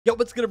Yo,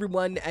 what's good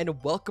everyone,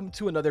 and welcome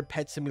to another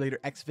Pet Simulator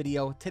X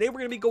video. Today we're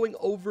going to be going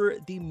over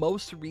the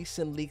most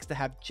recent leaks that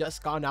have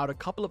just gone out a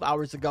couple of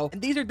hours ago. And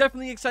these are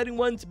definitely exciting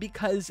ones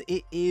because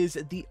it is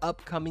the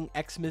upcoming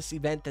Xmas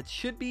event that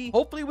should be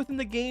hopefully within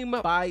the game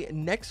by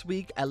next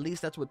week. At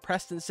least that's what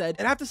Preston said.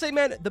 And I have to say,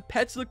 man, the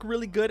pets look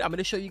really good. I'm going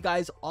to show you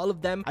guys all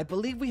of them. I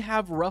believe we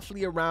have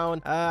roughly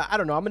around, I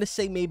don't know, I'm going to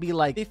say maybe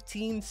like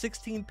 15,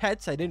 16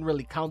 pets. I didn't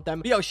really count them.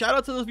 But yo, shout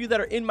out to those of you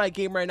that are in my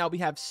game right now. We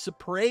have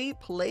Spray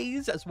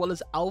Plays as well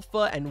as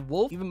Alpha and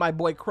Wolf. Even my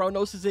boy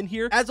Kronos is in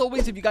here. As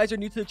always, if you guys are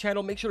new to the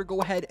channel, make sure to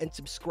go ahead and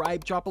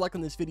subscribe. Drop a like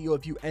on this video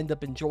if you end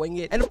up enjoying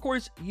it. And of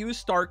course, use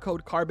star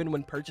code Carbon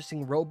when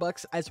purchasing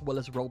Robux as well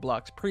as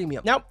Roblox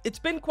Premium. Now, it's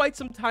been quite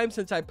some time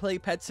since I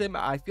played Pet Sim.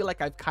 I feel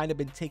like I've kind of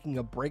been taking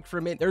a break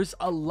from it. There's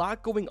a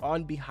lot going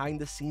on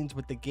behind the scenes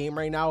with the game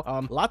right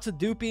now. Lots of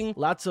duping,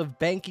 lots of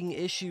banking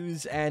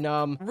issues, and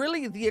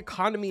really the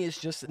economy is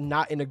just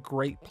not in a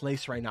great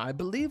place right now. I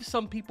believe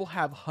some people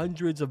have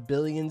hundreds of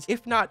billions,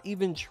 if not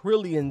even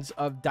trillions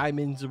of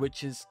diamonds,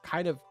 which is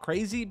kind of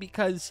crazy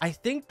because I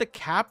think the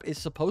cap is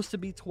supposed to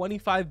be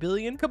 25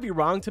 billion. Could be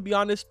wrong, to be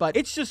honest, but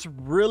it's just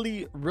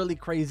really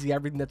crazy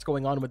everything that's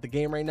going on with the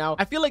game right now.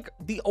 I feel like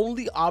the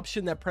only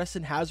option that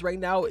Preston has right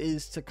now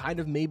is to kind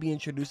of maybe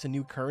introduce a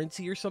new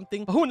currency or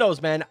something. But who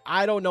knows, man?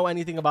 I don't know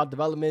anything about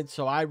development,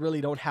 so I really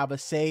don't have a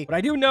say. What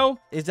I do know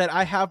is that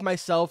I have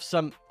myself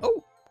some...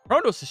 Oh,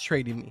 Kronos is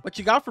trading me. What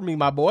you got for me,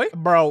 my boy?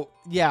 Bro,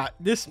 yeah,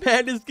 this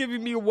man is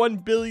giving me 1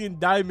 billion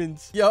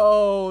diamonds.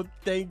 Yo,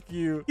 thank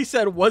you. He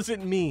said,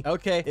 wasn't me.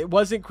 Okay, it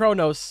wasn't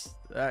Kronos.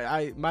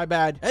 My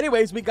bad.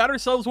 Anyways, we got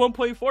ourselves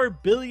 1.4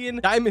 billion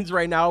diamonds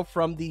right now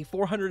from the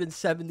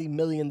 470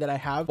 million that I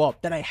have. Well,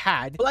 that I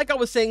had. But like I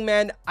was saying,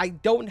 man, I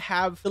don't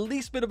have the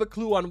least bit of a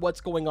clue on what's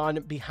going on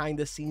behind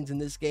the scenes in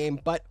this game.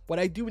 But what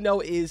I do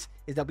know is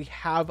that we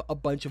have a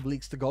bunch of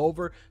leaks to go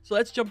over. So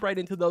let's jump right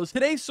into those.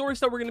 Today's source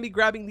that we're going to be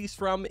grabbing these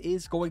from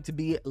is going to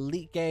be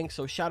Leak Gang.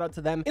 So shout out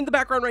to them. In the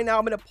background right now,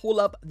 I'm going to pull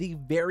up the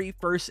very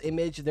first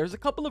image. There's a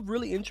couple of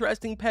really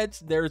interesting pets.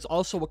 There's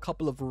also a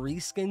couple of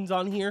reskins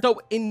on here. So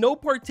in no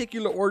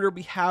particular order,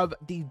 we have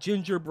the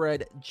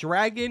gingerbread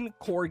dragon,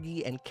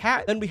 corgi, and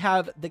cat. Then we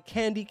have the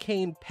candy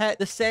cane pet,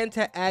 the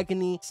Santa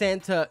agony,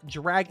 Santa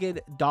dragon,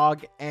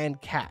 dog,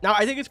 and cat. Now,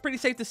 I think it's pretty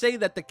safe to say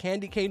that the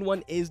candy cane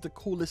one is the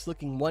coolest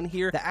looking one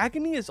here. The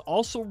agony is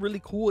also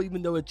really cool,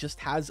 even though it just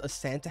has a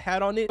Santa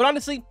hat on it. But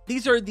honestly,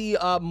 these are the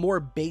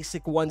more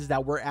basic ones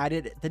that were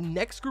added. The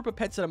next group of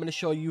pets that I'm going to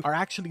show you are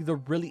actually the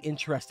really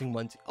interesting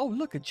ones. Oh,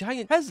 look, a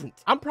giant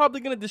peasant. I'm probably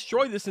going to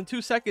destroy this in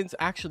 2 seconds.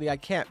 Actually, I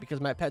can't because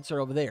my pets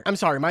are over there. I'm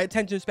sorry, my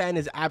attention span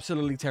is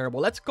absolutely terrible.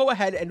 Let's go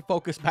ahead and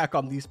focus back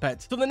on these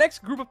pets. So the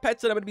next group of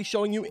pets that I'm going to be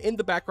showing you in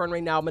the background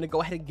right now, I'm going to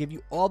go ahead and give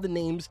you all the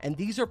names, and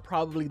these are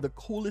probably the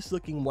coolest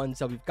looking ones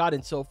that we've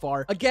gotten so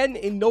far. Again,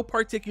 in no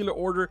particular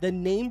order, the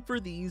name for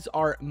these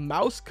are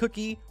Mouse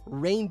Cookie,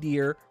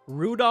 Reindeer,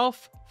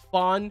 Rudolph,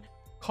 Fawn,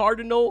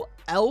 Cardinal,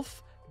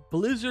 Elf,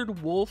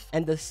 Blizzard Wolf,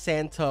 and the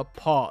Santa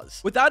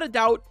Paws. Without a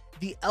doubt,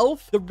 the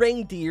elf, the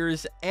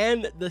reindeers,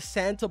 and the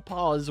Santa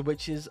Paws,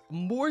 which is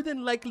more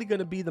than likely going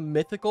to be the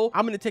mythical.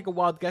 I'm going to take a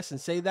wild guess and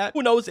say that.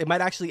 Who knows? It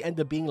might actually end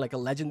up being like a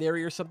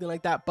legendary or something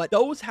like that. But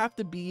those have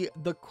to be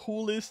the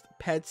coolest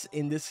pets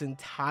in this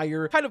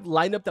entire kind of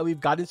lineup that we've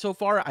gotten so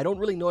far. I don't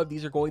really know if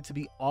these are going to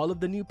be all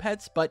of the new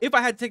pets, but if I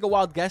had to take a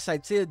wild guess,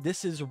 I'd say that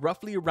this is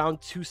roughly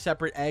around 2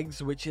 separate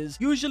eggs, which is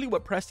usually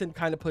what Preston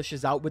kind of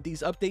pushes out with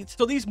these updates.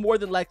 So these more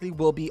than likely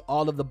will be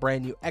all of the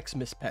brand new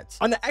Xmas pets.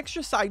 On the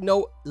extra side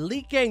note,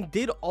 Leak Gang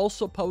did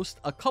also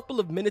post a couple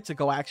of minutes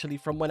ago, actually,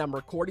 from when I'm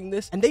recording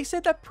this, and they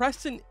said that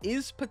Preston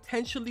is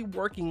potentially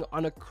working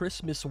on a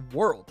Christmas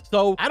world.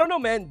 So I don't know,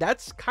 man,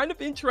 that's kind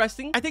of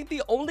interesting. I think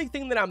the only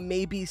thing that I'm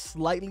maybe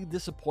slightly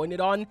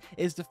disappointed on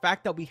is the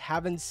fact that we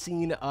haven't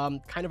seen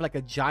kind of like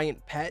a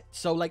giant pet.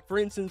 So like, for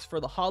instance, for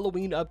the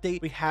Halloween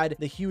update, we had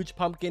the huge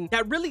pumpkin.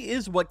 That really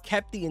is what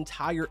kept the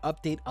entire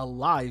update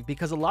alive,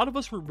 because a lot of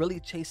us were really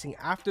chasing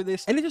after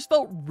this, and it just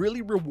felt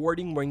really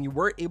rewarding when you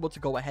were able to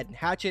go ahead and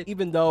hatch it,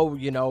 even though,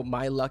 you know,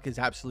 my luck is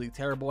absolutely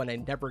terrible and I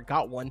never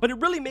got one. But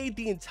it really made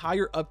the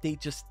entire update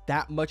just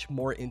that much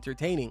more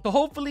entertaining. So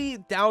hopefully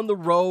down the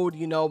road,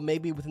 you know,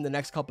 maybe within the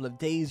next couple of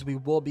days, we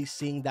will be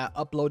seeing that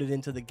uploaded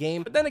into the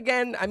game. But then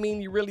again, I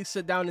mean, you really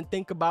sit down and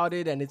think about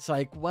it, and it's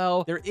like,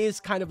 well, there is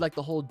kind of like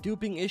the whole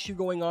duping issue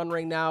going on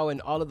right now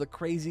and all of the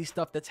crazy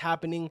stuff that's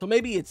happening. So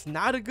maybe it's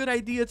not a good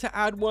idea to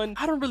add one.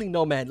 I don't really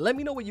know, man. Let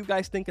me know what you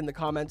guys think in the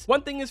comments.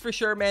 One thing is for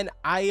sure, man,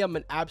 I am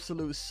an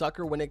absolute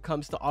sucker when it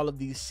comes to all of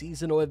these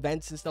seasonal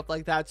events and stuff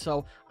like that.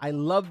 So I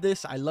love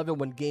this. I love it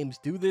when games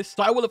do this.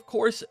 So I will, of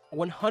course,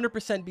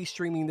 100% be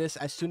streaming this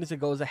as soon as it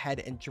goes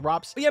ahead and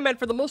drops. But yeah, man,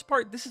 for the most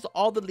part, this is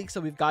all the leaks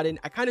that we've gotten.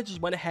 I kind of just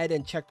went ahead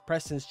and checked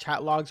Preston's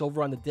chat logs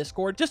over on the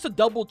Discord just to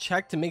double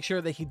check to make sure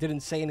that he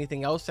didn't say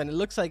anything else. And it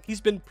looks like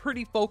he's been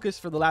pretty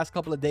focused for the last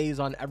couple of days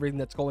on everything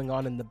that's going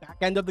on in the back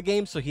end of the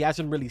game. So he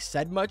hasn't really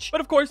said much. But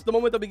of course, the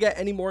moment that we get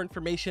any more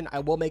information, I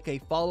will make a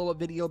follow-up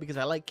video because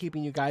I like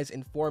keeping you guys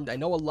informed. I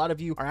know a lot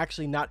of you are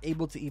actually not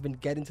able to even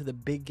get into the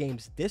Big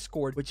Games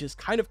Discord Discord, which is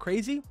kind of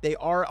crazy. They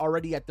are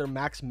already at their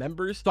max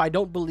members, so I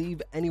don't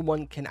believe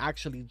anyone can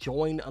actually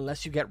join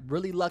unless you get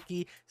really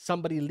lucky,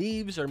 somebody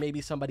leaves, or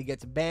maybe somebody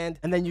gets banned,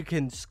 and then you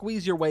can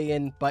squeeze your way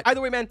in. But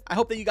either way, man, I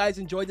hope that you guys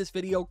enjoyed this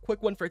video.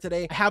 Quick one for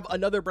today. I have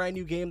another brand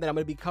new game that I'm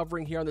going to be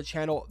covering here on the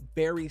channel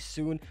very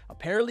soon.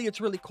 Apparently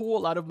it's really cool. A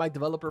lot of my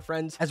developer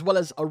friends, as well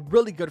as a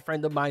really good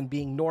friend of mine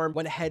being Norm,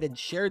 went ahead and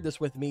shared this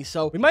with me.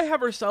 So we might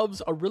have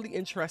ourselves a really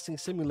interesting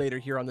simulator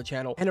here on the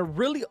channel, and a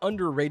really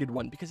underrated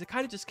one because it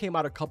kind of just came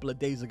out a couple of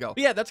days ago.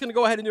 But yeah, that's going to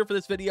go ahead and do it for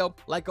this video.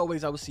 Like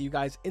always, I will see you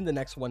guys in the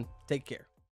next one. Take care.